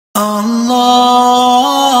Allahu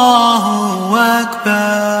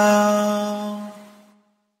Akbar.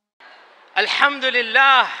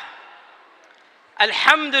 Alhamdulillah.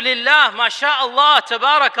 Alhamdulillah. MashaAllah.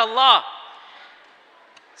 Tabarakallah.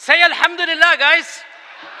 Say Alhamdulillah, guys.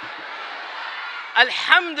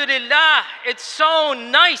 Alhamdulillah. It's so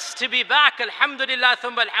nice to be back. Alhamdulillah.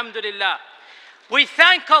 Thumma alhamdulillah. We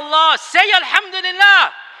thank Allah. Say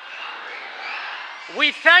Alhamdulillah.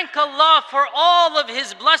 We thank Allah for all of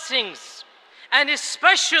His blessings, and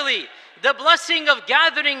especially the blessing of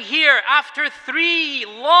gathering here after 3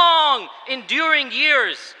 long enduring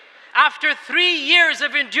years, after 3 years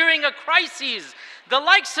of enduring a crisis, the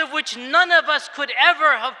likes of which none of us could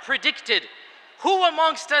ever have predicted. Who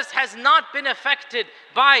amongst us has not been affected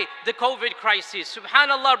by the COVID crisis?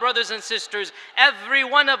 Subhanallah, brothers and sisters, every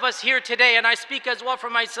one of us here today, and I speak as well for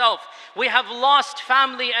myself, we have lost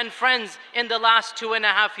family and friends in the last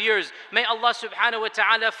 2.5 years. May Allah subhanahu wa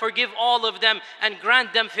ta'ala forgive all of them and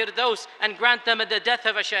grant them firdaus and grant them the death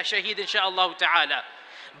of a shaheed, inshaAllah ta'ala.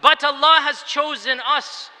 But Allah has chosen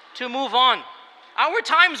us to move on. Our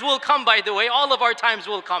times will come, by the way, all of our times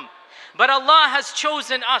will come. But Allah has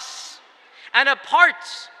chosen us. And a part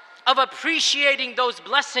of appreciating those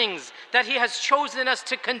blessings that He has chosen us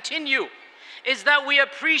to continue is that we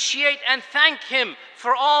appreciate and thank Him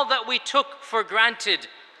for all that we took for granted.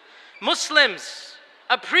 Muslims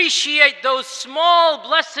appreciate those small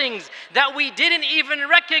blessings that we didn't even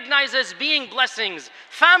recognize as being blessings.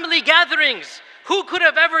 Family gatherings. Who could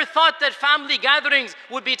have ever thought that family gatherings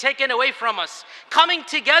would be taken away from us? Coming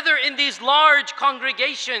together in these large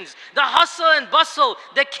congregations, the hustle and bustle,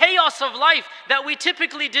 the chaos of life that we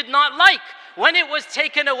typically did not like, when it was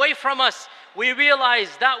taken away from us, we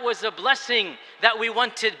realized that was a blessing that we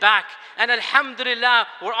wanted back. And alhamdulillah,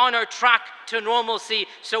 we're on our track to normalcy,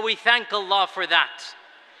 so we thank Allah for that.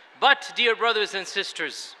 But dear brothers and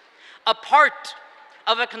sisters, a part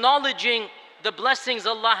of acknowledging the blessings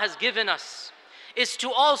Allah has given us is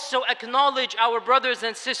to also acknowledge our brothers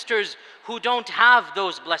and sisters who don't have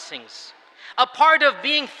those blessings. A part of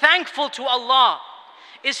being thankful to Allah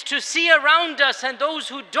is to see around us and those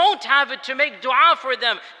who don't have it, to make dua for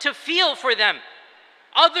them, to feel for them.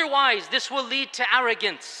 Otherwise, this will lead to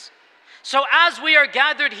arrogance. So as we are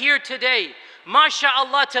gathered here today,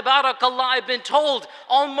 MashaAllah, Tabarakallah, I've been told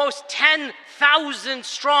almost 10,000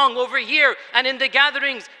 strong over here and in the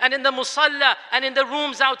gatherings and in the musalla and in the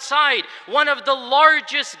rooms outside. One of the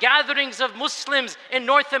largest gatherings of Muslims in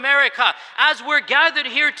North America. As we're gathered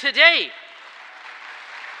here today,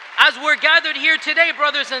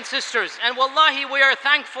 brothers and sisters, and wallahi, we are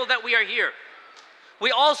thankful that we are here.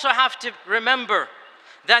 We also have to remember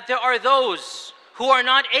that there are those who are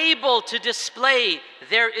not able to display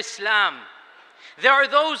their Islam. There are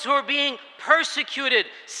those who are being persecuted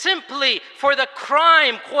simply for the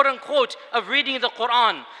crime, quote unquote, of reading the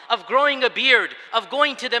Quran, of growing a beard, of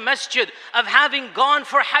going to the masjid, of having gone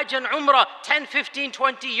for Hajj and Umrah 10, 15,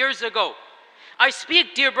 20 years ago. I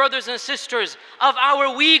speak, dear brothers and sisters, of our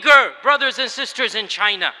Uyghur brothers and sisters in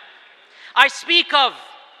China. I speak of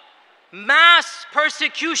mass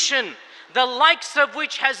persecution, the likes of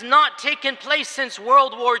which has not taken place since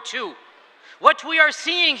World War II. What we are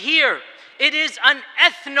seeing here, it is an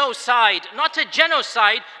ethnocide, not a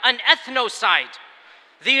genocide, an ethnocide.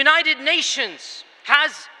 The United Nations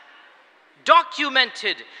has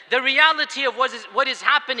documented the reality of what is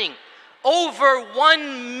happening. Over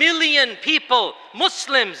 1 million people,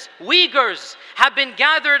 Muslims, Uyghurs, have been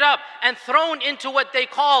gathered up and thrown into what they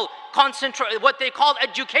call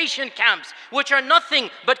education camps, which are nothing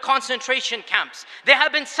but concentration camps. They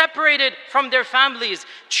have been separated from their families.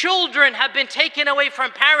 Children have been taken away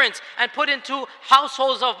from parents and put into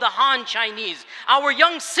households of the Han Chinese. Our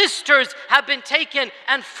young sisters have been taken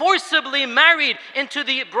and forcibly married into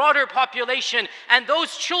the broader population. And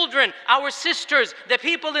those children, our sisters, the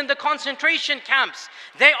people in the concentration camps,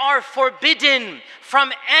 they are forbidden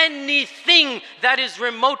from anything that is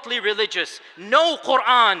remotely religious. No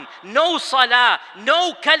Quran, no salah,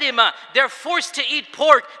 no kalima. They're forced to eat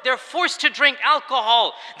pork. They're forced to drink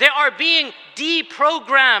alcohol. They are being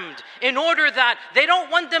deprogrammed in order that they don't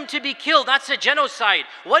want them to be killed. That's a genocide.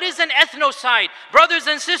 What is an ethnocide? Brothers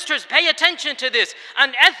and sisters, pay attention to this.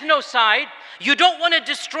 An ethnocide You don't want to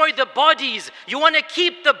destroy the bodies. You want to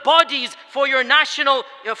keep the bodies for your national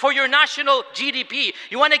GDP.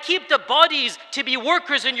 You want to keep the bodies to be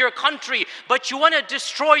workers in your country, but you want to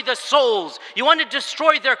destroy the souls. You want to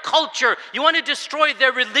destroy their culture. You want to destroy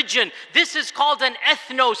their religion. This is called an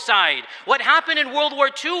ethnocide. What happened in World War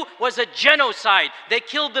II was a genocide. They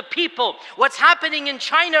killed the people. What's happening in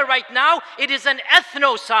China right now, it is an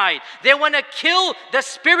ethnocide. They want to kill the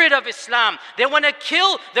spirit of Islam. They want to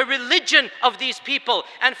kill the religion of these people.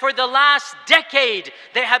 And for the last decade,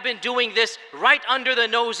 they have been doing this right under the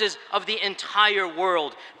noses of the entire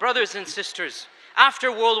world. Brothers and sisters,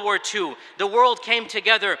 after World War II, the world came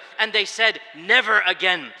together and they said, never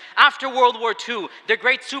again. After World War II, the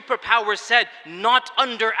great superpowers said, not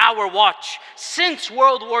under our watch. Since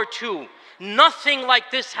World War II, nothing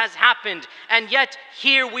like this has happened, and yet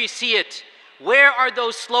here we see it. Where are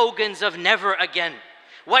those slogans of never again?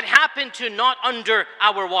 What happened to not under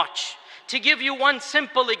our watch? To give you one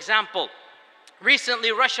simple example,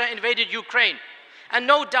 recently Russia invaded Ukraine, and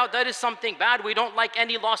no doubt that is something bad. We don't like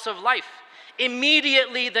any loss of life.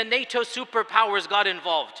 Immediately the NATO superpowers got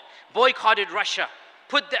involved, boycotted Russia,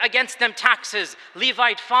 put against them taxes,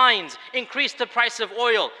 Levite fines, increased the price of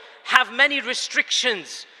oil, have many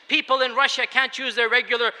restrictions. People in Russia can't use their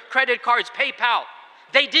regular credit cards, PayPal.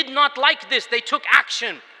 They did not like this. They took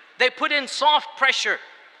action. They put in soft pressure.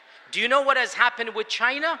 Do you know what has happened with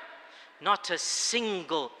China? Not a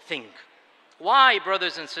single thing. Why,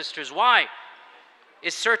 brothers and sisters? Why?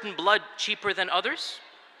 Is certain blood cheaper than others?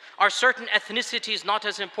 Are certain ethnicities not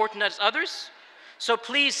as important as others? So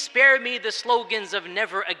please spare me the slogans of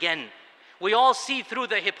never again. We all see through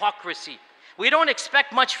the hypocrisy. We don't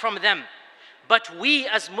expect much from them. But we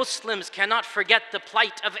as Muslims cannot forget the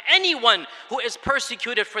plight of anyone who is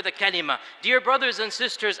persecuted for the kalima. Dear brothers and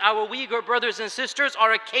sisters, our Uyghur brothers and sisters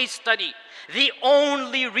are a case study. The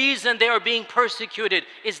only reason they are being persecuted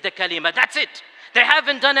is the kalima. That's it. They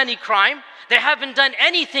haven't done any crime. They haven't done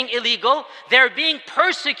anything illegal. They're being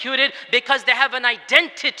persecuted because they have an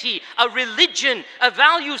identity, a religion, a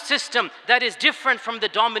value system that is different from the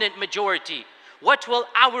dominant majority. What will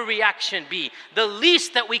our reaction be? The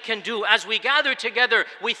least that we can do as we gather together,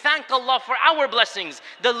 we thank Allah for our blessings.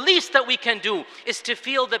 The least that we can do is to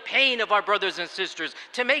feel the pain of our brothers and sisters,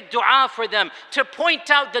 to make dua for them, to point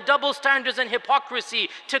out the double standards and hypocrisy,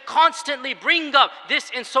 to constantly bring up this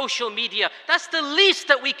in social media. That's the least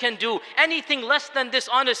that we can do. Anything less than this,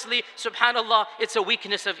 honestly, subhanallah, it's a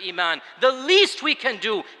weakness of iman. The least we can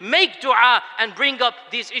do, make dua and bring up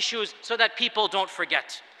these issues so that people don't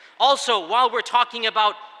forget. Also, while we're talking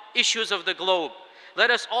about issues of the globe,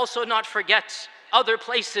 let us also not forget other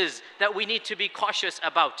places that we need to be cautious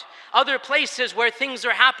about. Other places where things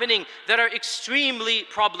are happening that are extremely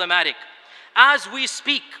problematic. As we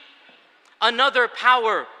speak, another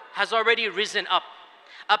power has already risen up.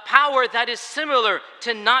 A power that is similar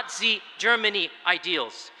to Nazi Germany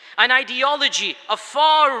ideals. An ideology, a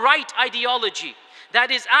far-right ideology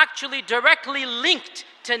that is actually directly linked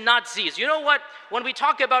to Nazis. You know what? When we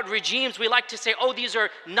talk about regimes, we like to say, oh, these are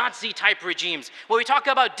Nazi-type regimes. When we talk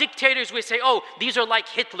about dictators, we say, oh, these are like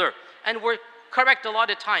Hitler. And we're correct a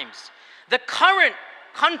lot of times. The current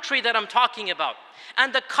country that I'm talking about,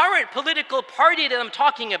 and the current political party that I'm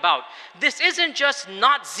talking about, this isn't just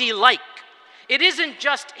Nazi-like. It isn't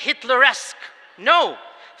just Hitler-esque. No.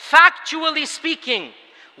 Factually speaking,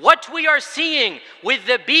 what we are seeing with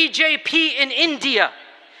the BJP in India,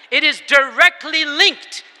 it is directly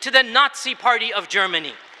linked to the Nazi Party of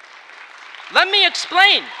Germany. Let me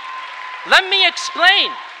explain. Let me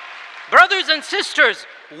explain. Brothers and sisters,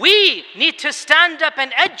 we need to stand up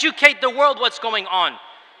and educate the world what's going on.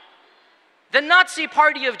 The Nazi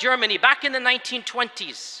Party of Germany, back in the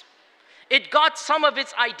 1920s, it got some of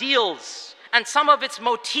its ideals and some of its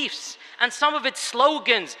motifs and some of its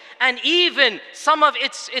slogans and even some of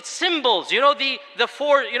its symbols, you know, the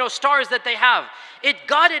four stars that they have. It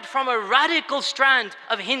got it from a radical strand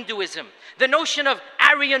of Hinduism. The notion of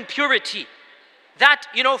Aryan purity, that,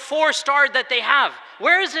 four-star that they have.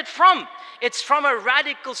 Where is it from? It's from a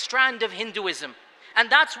radical strand of Hinduism.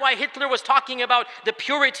 And that's why Hitler was talking about the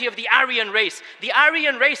purity of the Aryan race. The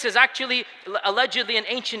Aryan race is actually allegedly an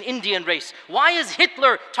ancient Indian race. Why is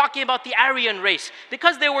Hitler talking about the Aryan race?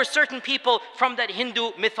 Because there were certain people from that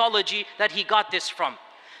Hindu mythology that he got this from.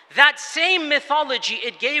 That same mythology,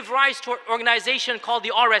 it gave rise to an organization called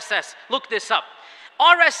the RSS. Look this up.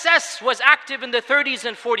 RSS was active in the 30s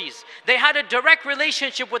and 40s. They had a direct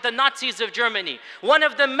relationship with the Nazis of Germany. One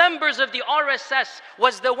of the members of the RSS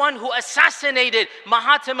was the one who assassinated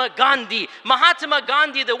Mahatma Gandhi. Mahatma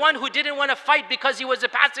Gandhi, the one who didn't want to fight because he was a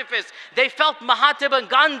pacifist. They felt Mahatma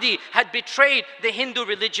Gandhi had betrayed the Hindu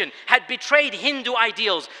religion, had betrayed Hindu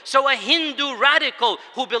ideals. So a Hindu radical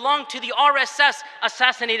who belonged to the RSS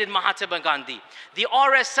assassinated Mahatma Gandhi. The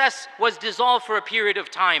RSS was dissolved for a period of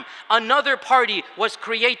time. Another party was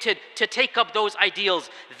created to take up those ideals.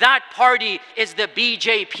 That party is the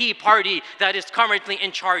BJP party that is currently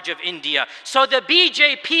in charge of India. So the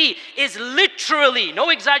BJP is literally, no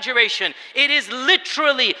exaggeration, it is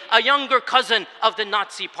literally a younger cousin of the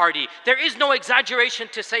Nazi party. There is no exaggeration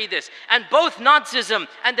to say this. And both Nazism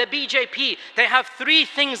and the BJP, they have three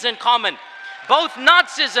things in common. Both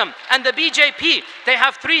Nazism and the BJP, they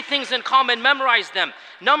have three things in common. Memorize them.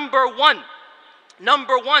 Number one,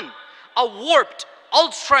 a warped,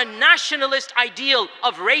 ultra-nationalist ideal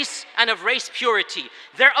of race and of race purity.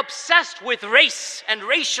 They're obsessed with race and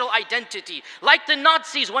racial identity. Like the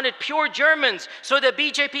Nazis wanted pure Germans, so the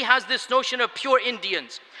BJP has this notion of pure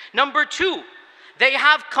Indians. Number two, they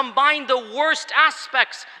have combined the worst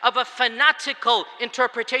aspects of a fanatical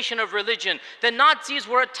interpretation of religion. The Nazis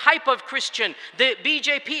were a type of Christian. The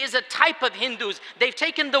BJP is a type of Hindus. They've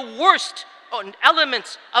taken the worst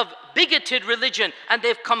elements of bigoted religion and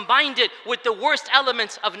they've combined it with the worst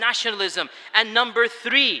elements of nationalism. And number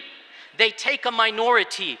three, they take a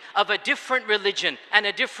minority of a different religion and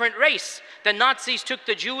a different race. The Nazis took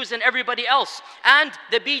the Jews and everybody else, and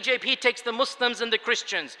the BJP takes the Muslims and the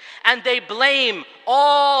Christians, and they blame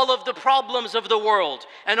all of the problems of the world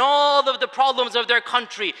and all of the problems of their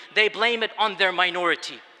country, they blame it on their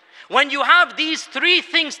minority. When you have these three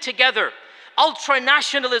things together,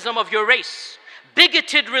 ultra-nationalism of your race,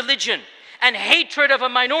 bigoted religion, and hatred of a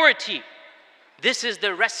minority, this is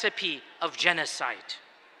the recipe of genocide.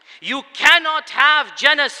 You cannot have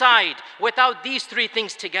genocide without these three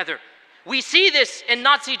things together. We see this in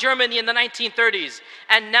Nazi Germany in the 1930s.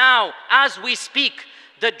 And now, as we speak,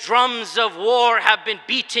 the drums of war have been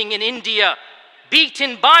beating in India,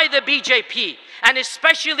 beaten by the BJP, and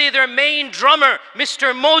especially their main drummer,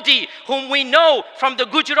 Mr. Modi, whom we know from the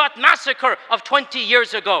Gujarat massacre of 20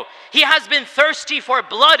 years ago. He has been thirsty for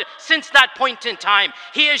blood since that point in time.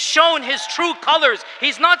 He has shown his true colors.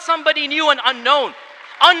 He's not somebody new and unknown.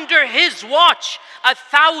 Under his watch,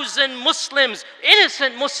 1,000 Muslims,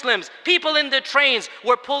 innocent Muslims, people in the trains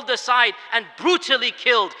were pulled aside and brutally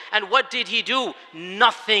killed. And what did he do?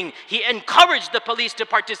 Nothing. He encouraged the police to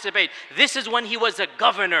participate. This is when he was a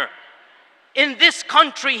governor. In this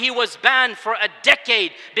country, he was banned for a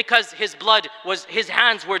decade because his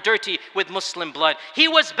hands were dirty with Muslim blood. He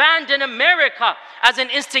was banned in America as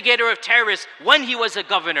an instigator of terrorists when he was a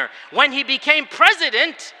governor. When he became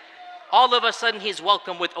president, all of a sudden he's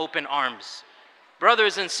welcomed with open arms.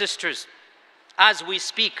 Brothers and sisters, as we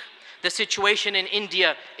speak, the situation in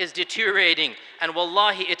India is deteriorating, and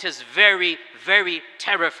wallahi, it is very, very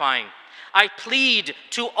terrifying. I plead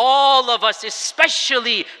to all of us,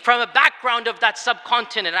 especially from a background of that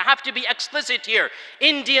subcontinent. I have to be explicit here.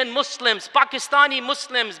 Indian Muslims, Pakistani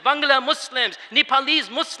Muslims, Bangla Muslims, Nepalese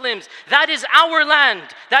Muslims, that is our land.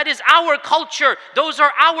 That is our culture. Those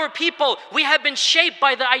are our people. We have been shaped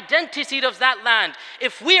by the identity of that land.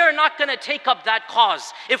 If we are not going to take up that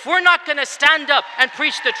cause, if we're not going to stand up and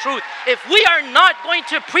preach the truth, if we are not going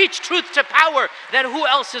to preach truth to power, then who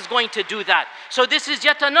else is going to do that? So this is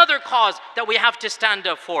yet another cause that we have to stand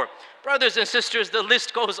up for. Brothers and sisters, the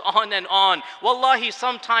list goes on and on. Wallahi,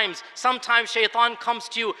 sometimes shaitan comes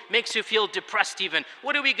to you, makes you feel depressed even.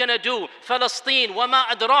 What are we going to do? Palestine, وَمَا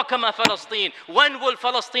أَدْرَاكَ مَا Palestine. When will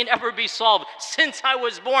Palestine ever be solved? Since I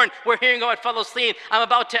was born, we're hearing about Palestine. I'm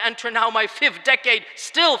about to enter now my 5th decade.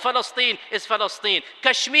 Still Palestine is Palestine.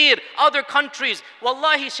 Kashmir, other countries.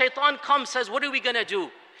 Wallahi, shaitan comes, says, what are we going to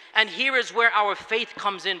do? And here is where our faith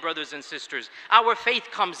comes in, brothers and sisters. Our faith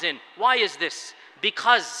comes in. Why is this?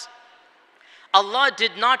 Because Allah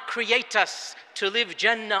did not create us to live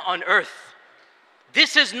Jannah on earth.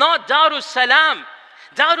 This is not Darus Salam.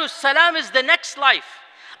 Darus Salam is the next life.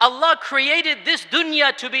 Allah created this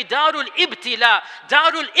dunya to be Darul Ibtila,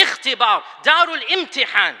 Darul Ikhtibar, Darul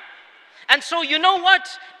Imtihan. And so you know what?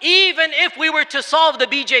 Even if we were to solve the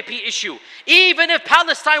BJP issue, even if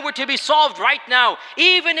Palestine were to be solved right now,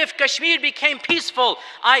 even if Kashmir became peaceful,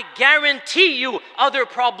 I guarantee you other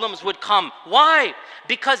problems would come. Why?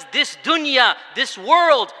 Because this dunya, this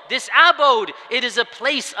world, this abode, it is a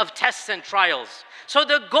place of tests and trials. So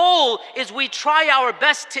the goal is we try our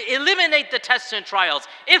best to eliminate the tests and trials.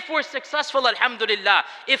 If we're successful, alhamdulillah.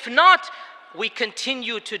 If not, we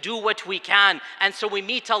continue to do what we can. And so we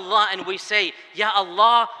meet Allah and we say, Ya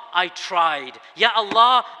Allah, I tried. Ya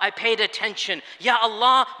Allah, I paid attention. Ya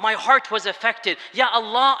Allah, my heart was affected. Ya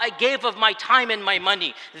Allah, I gave of my time and my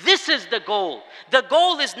money. This is the goal. The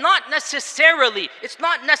goal is not necessarily,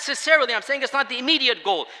 I'm saying it's not the immediate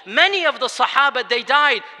goal. Many of the Sahaba, they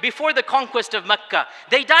died before the conquest of Mecca.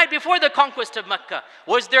 They died before the conquest of Mecca.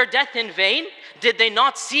 Was their death in vain? Did they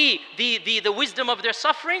not see the wisdom of their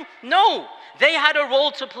suffering? No. They had a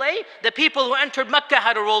role to play. The people who entered Mecca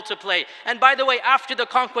had a role to play. And by the way, after the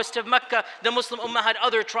conquest of Mecca, the Muslim Ummah had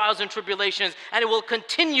other trials and tribulations, and it will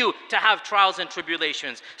continue to have trials and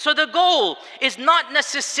tribulations. So the goal is not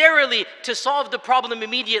necessarily to solve the problem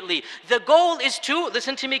immediately. The goal is to,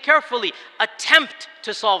 listen to me carefully, attempt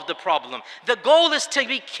to solve the problem. The goal is to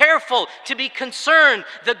be careful, to be concerned.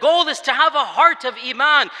 The goal is to have a heart of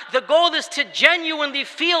Iman. The goal is to genuinely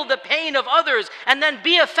feel the pain of others and then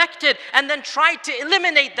be affected and then try to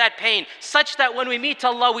eliminate that pain, such that when we meet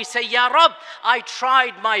Allah, we say, Ya Rabb, I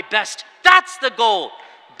tried my best. That's the goal.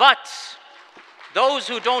 But those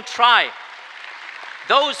who don't try,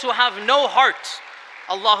 those who have no heart,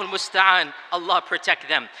 Allahul Musta'an, Allah protect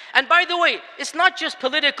them. And by the way, it's not just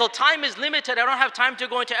political. Time is limited. I don't have time to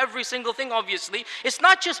go into every single thing, obviously. It's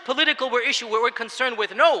not just political we're concerned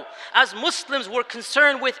with. No. As Muslims, we're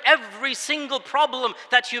concerned with every single problem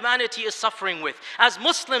that humanity is suffering with. As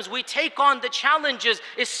Muslims, we take on the challenges,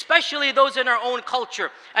 especially those in our own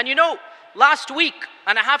culture. And you know, last week,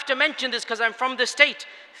 and I have to mention this because I'm from the state,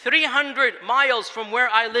 300 miles from where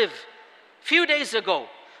I live, few days ago,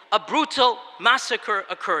 a brutal massacre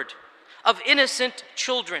occurred of innocent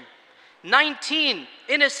children. 19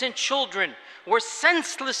 innocent children were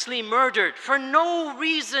senselessly murdered for no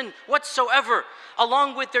reason whatsoever,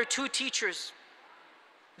 along with their 2 teachers.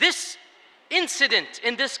 This incident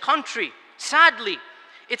in this country, sadly,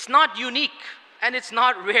 it's not unique and it's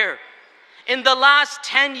not rare. In the last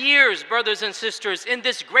 10 years, brothers and sisters, in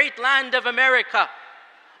this great land of America,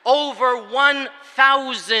 over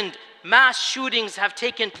 1,000 mass shootings have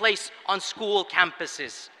taken place on school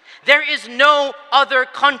campuses. There is no other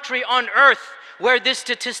country on earth where this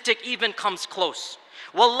statistic even comes close.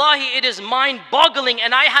 Wallahi, it is mind-boggling,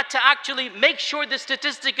 and I had to actually make sure the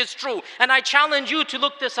statistic is true. And I challenge you to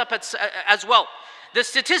look this up as well. The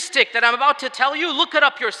statistic that I'm about to tell you, look it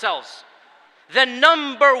up yourselves. The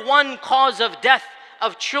 #1 cause of death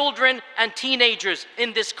of children and teenagers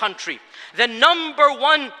in this country. The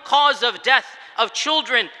 #1 cause of death of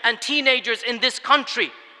children and teenagers in this country.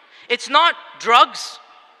 It's not drugs,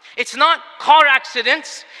 it's not car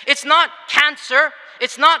accidents, it's not cancer,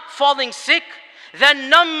 it's not falling sick. The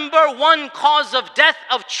 #1 cause of death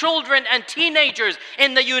of children and teenagers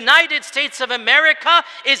in the United States of America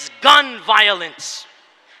is gun violence.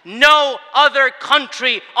 No other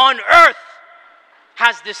country on earth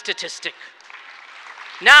has this statistic.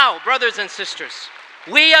 Now, brothers and sisters,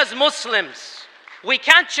 we as Muslims, we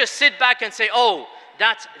can't just sit back and say, oh,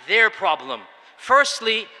 that's their problem.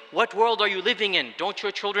 Firstly, what world are you living in? Don't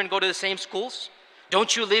your children go to the same schools?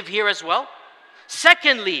 Don't you live here as well?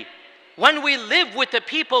 Secondly, when we live with the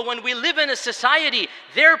people, when we live in a society,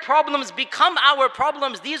 their problems become our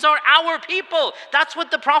problems. These are our people. That's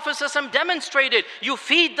what the Prophet ﷺ demonstrated. You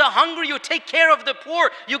feed the hungry, you take care of the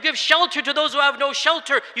poor, you give shelter to those who have no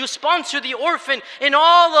shelter, you sponsor the orphan. In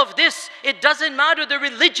all of this, it doesn't matter the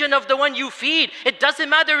religion of the one you feed. It doesn't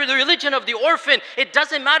matter the religion of the orphan. It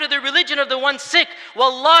doesn't matter the religion of the one sick.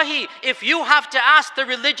 Wallahi, if you have to ask the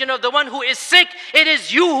religion of the one who is sick, it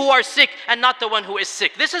is you who are sick and not the one who is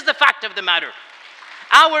sick. This is the fact of the matter.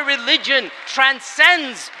 Our religion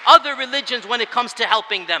transcends other religions when it comes to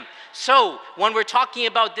helping them. So, when we're talking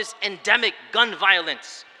about this endemic gun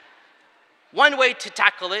violence, one way to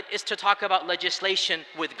tackle it is to talk about legislation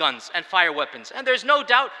with guns and fire weapons. And there's no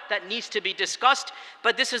doubt that needs to be discussed,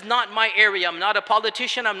 but this is not my area. I'm not a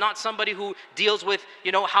politician. I'm not somebody who deals with,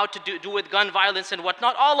 how to do with gun violence and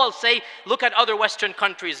whatnot. All I'll say, look at other Western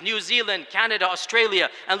countries, New Zealand, Canada, Australia,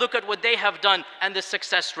 and look at what they have done and the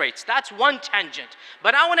success rates. That's one tangent.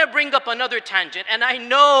 But I want to bring up another tangent, and I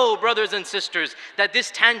know, brothers and sisters, that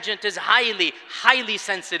this tangent is highly, highly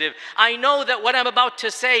sensitive. I know that what I'm about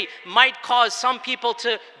to say might cause some people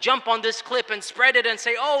to jump on this clip and spread it and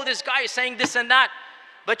say, oh, this guy is saying this and that.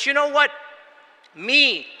 But you know what?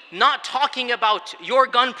 Me not talking about your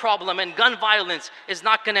gun problem and gun violence is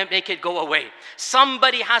not going to make it go away.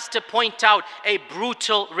 Somebody has to point out a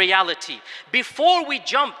brutal reality. Before we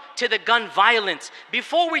jump to the gun violence,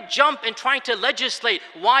 before we jump in trying to legislate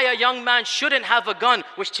why a young man shouldn't have a gun,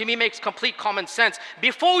 which to me makes complete common sense,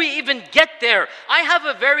 before we even get there, I have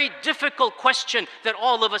a very difficult question that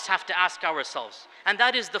all of us have to ask ourselves. And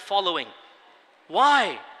that is the following.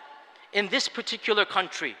 Why? In this particular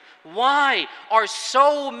country, why are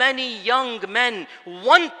so many young men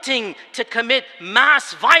wanting to commit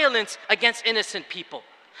mass violence against innocent people?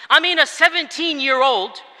 I mean, a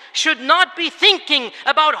 17-year-old should not be thinking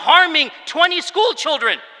about harming 20 school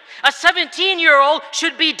children. A 17-year-old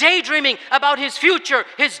should be daydreaming about his future,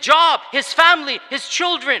 his job, his family, his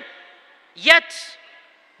children. Yet,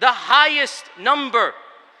 the highest number,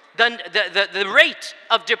 the rate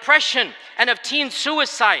of depression and of teen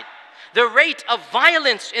suicide, the rate of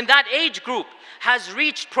violence in that age group has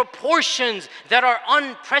reached proportions that are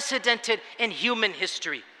unprecedented in human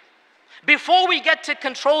history. Before we get to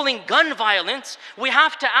controlling gun violence, we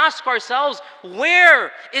have to ask ourselves,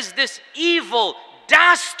 where is this evil,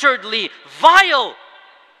 dastardly, vile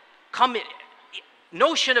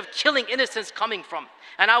notion of killing innocents coming from?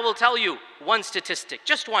 And I will tell you one statistic,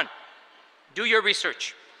 just one. Do your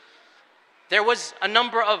research. There was a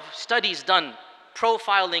number of studies done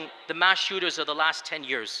profiling the mass shooters of the last 10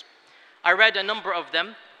 years. I read a number of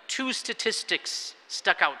them. 2 statistics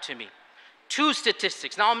stuck out to me. 2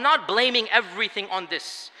 statistics. Now, I'm not blaming everything on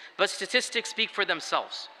this, but statistics speak for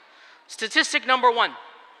themselves. Statistic number 1,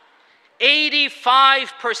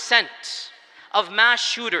 85% of mass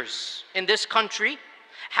shooters in this country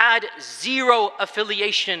had 0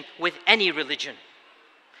 affiliation with any religion.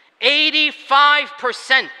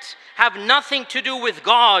 85% have nothing to do with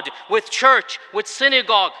God, with church, with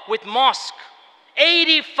synagogue, with mosque.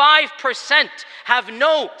 85% have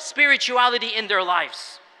no spirituality in their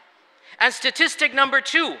lives. And statistic number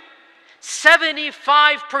 2,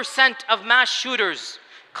 75% of mass shooters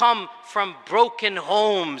come from broken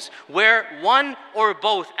homes where one or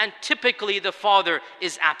both, and typically the father,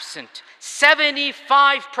 is absent.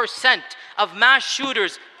 75% of mass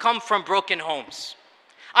shooters come from broken homes.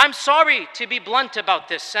 I'm sorry to be blunt about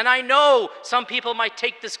this, and I know some people might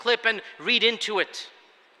take this clip and read into it.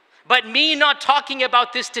 But me not talking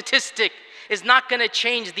about this statistic is not going to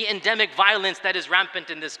change the endemic violence that is rampant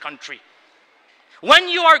in this country. When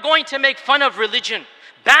you are going to make fun of religion,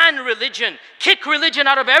 ban religion, kick religion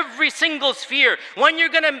out of every single sphere, when you're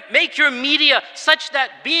going to make your media such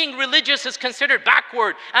that being religious is considered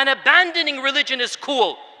backward and abandoning religion is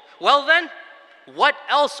cool, well then, what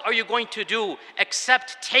else are you going to do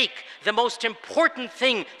except take the most important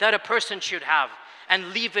thing that a person should have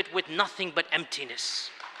and leave it with nothing but emptiness?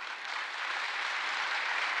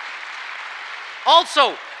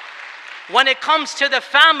 Also, when it comes to the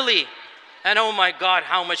family, and oh my God,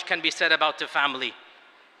 how much can be said about the family?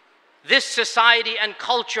 This society and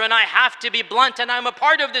culture, and I have to be blunt, and I'm a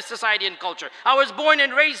part of this society and culture. I was born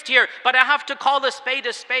and raised here, but I have to call a spade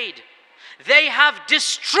a spade. They have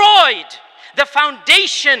destroyed the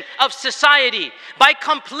foundation of society by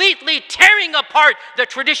completely tearing apart the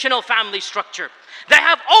traditional family structure. They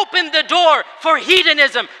have opened the door for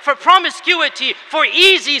hedonism, for promiscuity, for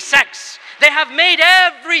easy sex. They have made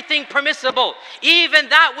everything permissible. Even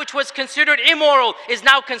that which was considered immoral is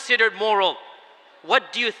now considered moral.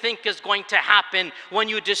 What do you think is going to happen when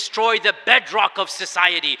you destroy the bedrock of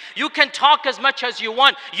society? You can talk as much as you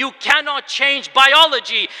want. You cannot change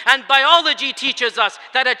biology. And biology teaches us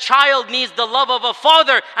that a child needs the love of a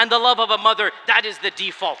father and the love of a mother. That is the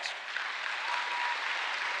default.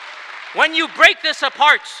 When you break this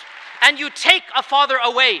apart and you take a father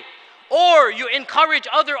away, or you encourage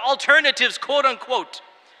other alternatives, quote unquote,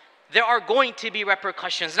 there are going to be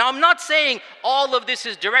repercussions. Now, I'm not saying all of this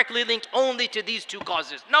is directly linked only to these 2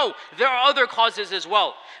 causes. No, there are other causes as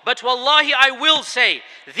well. But wallahi, I will say,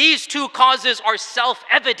 these 2 causes are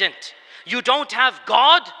self-evident. You don't have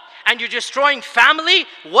God, and you're destroying family.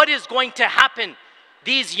 What is going to happen?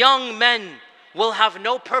 These young men will have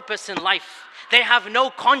no purpose in life. They have no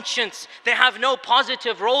conscience. They have no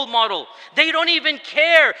positive role model. They don't even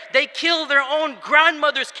care. They kill their own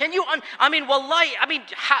grandmothers. Can you, wallahi,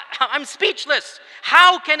 I'm speechless.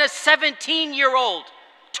 How can a 17-year-old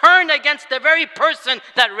turn against the very person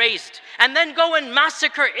that raised and then go and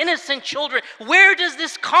massacre innocent children? Where does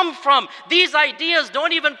this come from? These ideas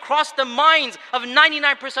don't even cross the minds of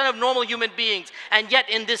 99% of normal human beings. And yet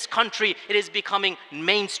in this country, it is becoming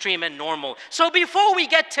mainstream and normal. So before we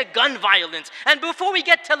get to gun violence and before we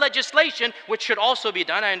get to legislation, which should also be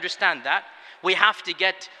done, I understand that, we have to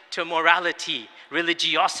get to morality,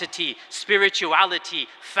 religiosity, spirituality,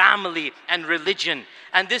 family, and religion.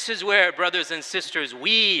 And this is where, brothers and sisters,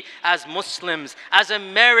 we as Muslims, as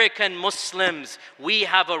American Muslims, we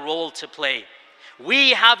have a role to play.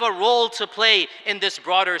 We have a role to play in this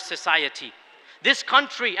broader society. This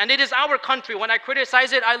country, and it is our country. When I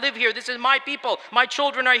criticize it, I live here. This is my people. My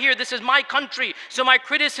children are here. This is my country. So my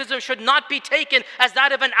criticism should not be taken as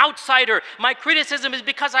that of an outsider. My criticism is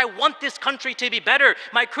because I want this country to be better.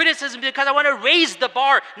 My criticism is because I want to raise the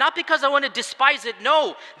bar, not because I want to despise it.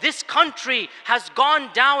 No, this country has gone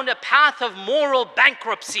down a path of moral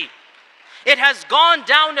bankruptcy. It has gone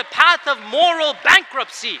down a path of moral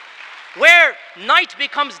bankruptcy, where night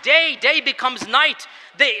becomes day, day becomes night.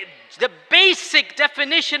 The basic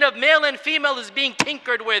definition of male and female is being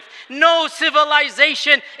tinkered with. No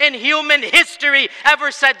civilization in human history ever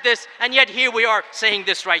said this, and yet here we are saying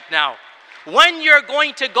this right now. When you're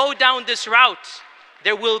going to go down this route,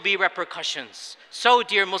 there will be repercussions. So,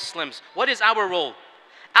 dear Muslims, what is our role?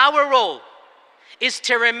 Our role is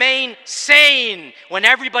to remain sane when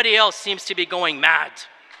everybody else seems to be going mad.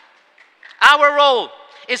 Our role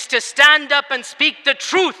is to stand up and speak the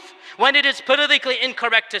truth when it is politically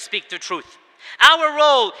incorrect to speak the truth. Our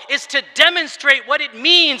role is to demonstrate what it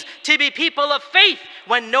means to be people of faith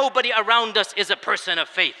when nobody around us is a person of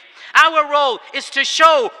faith. Our role is to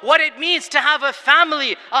show what it means to have a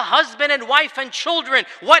family, a husband and wife and children.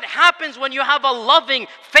 What happens when you have a loving,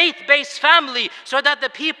 faith-based family, so that the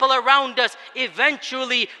people around us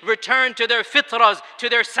eventually return to their fitras, to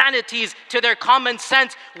their sanities, to their common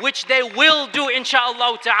sense, which they will do,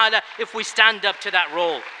 inshaAllah ta'ala, if we stand up to that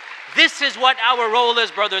role. This is what our role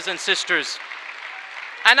is, brothers and sisters.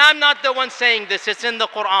 And I'm not the one saying this, it's in the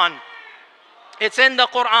Quran. It's in the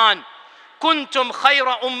Quran. كنتم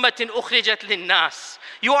خير أمة أخرجت للناس.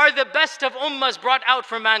 You are the best of ummahs brought out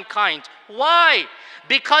for mankind. Why?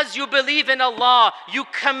 Because you believe in Allah. You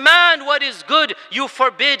command what is good. You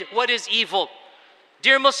forbid what is evil.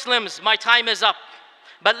 Dear Muslims, my time is up.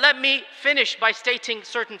 But let me finish by stating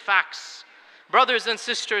certain facts. Brothers and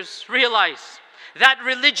sisters, realize that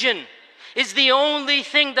religion is the only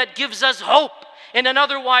thing that gives us hope in an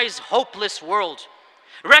otherwise hopeless world.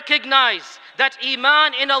 Recognize that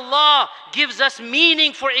Iman in Allah gives us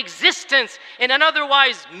meaning for existence in an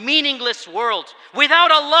otherwise meaningless world.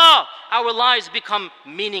 Without Allah, our lives become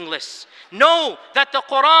meaningless. Know that the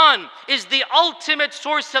Quran is the ultimate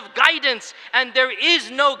source of guidance, and there is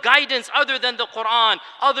no guidance other than the Quran.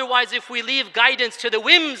 Otherwise, if we leave guidance to the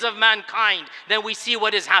whims of mankind, then we see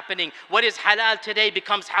what is happening. What is halal today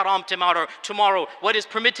becomes haram tomorrow. What is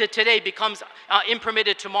permitted today becomes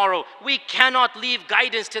impermitted tomorrow. We cannot leave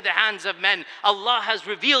guidance to the hands of men. Allah has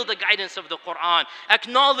revealed the guidance of the Quran.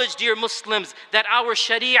 Acknowledge, dear Muslims, that our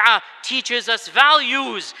Sharia teaches us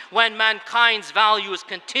values when mankind's values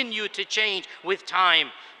continue to change with time.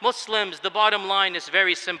 Muslims, the bottom line is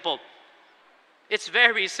very simple. It's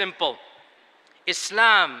very simple.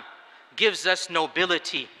 Islam gives us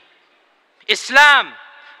nobility. Islam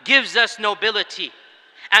gives us nobility.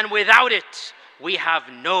 And without it, we have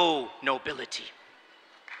no nobility.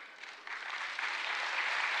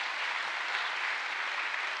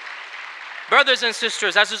 Brothers and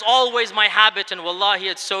sisters, as is always my habit, and wallahi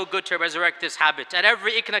it's so good to resurrect this habit. At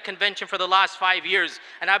every ICNA convention for the last 5 years,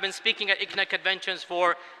 and I've been speaking at ICNA conventions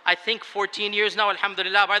for, I think, 14 years now,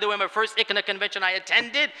 alhamdulillah. By the way, my first ICNA convention I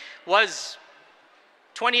attended was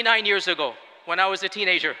 29 years ago, when I was a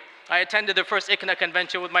teenager. I attended the first ICNA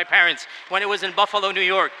convention with my parents when it was in Buffalo, New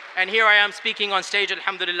York. And here I am speaking on stage,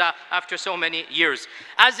 alhamdulillah, after so many years.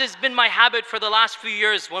 As has been my habit for the last few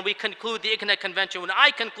years, when we conclude the ICNA convention, when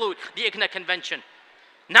I conclude the ICNA convention,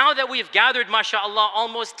 now that we've gathered, mashallah,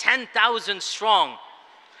 almost 10,000 strong,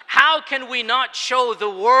 how can we not show the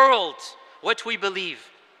world what we believe?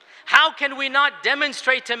 How can we not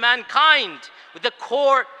demonstrate to mankind the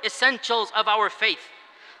core essentials of our faith?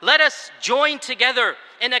 Let us join together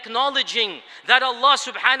in acknowledging that Allah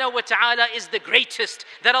subhanahu wa ta'ala is the greatest,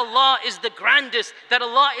 that Allah is the grandest, that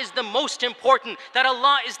Allah is the most important, that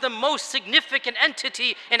Allah is the most significant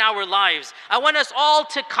entity in our lives. I want us all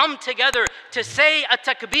to come together to say a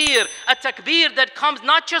takbir that comes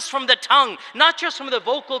not just from the tongue, not just from the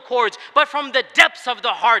vocal cords, but from the depths of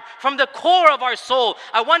the heart, from the core of our soul.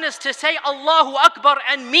 I want us to say Allahu Akbar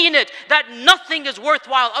and mean it, that nothing is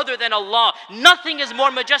worthwhile other than Allah. Nothing is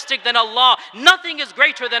more majestic than Allah. Nothing is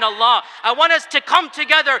greater than Allah. I want us to come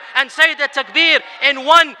together and say the takbir in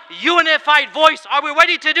one unified voice. Are we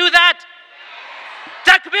ready to do that?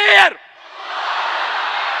 Takbir!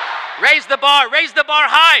 Raise the bar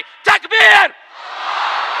high. Takbir!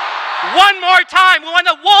 One more time. We want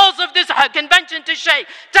the walls of this convention to shake.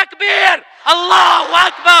 Takbir! Allahu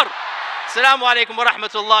Akbar! Assalamu alaikum wa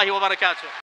rahmatullahi wa barakatuh.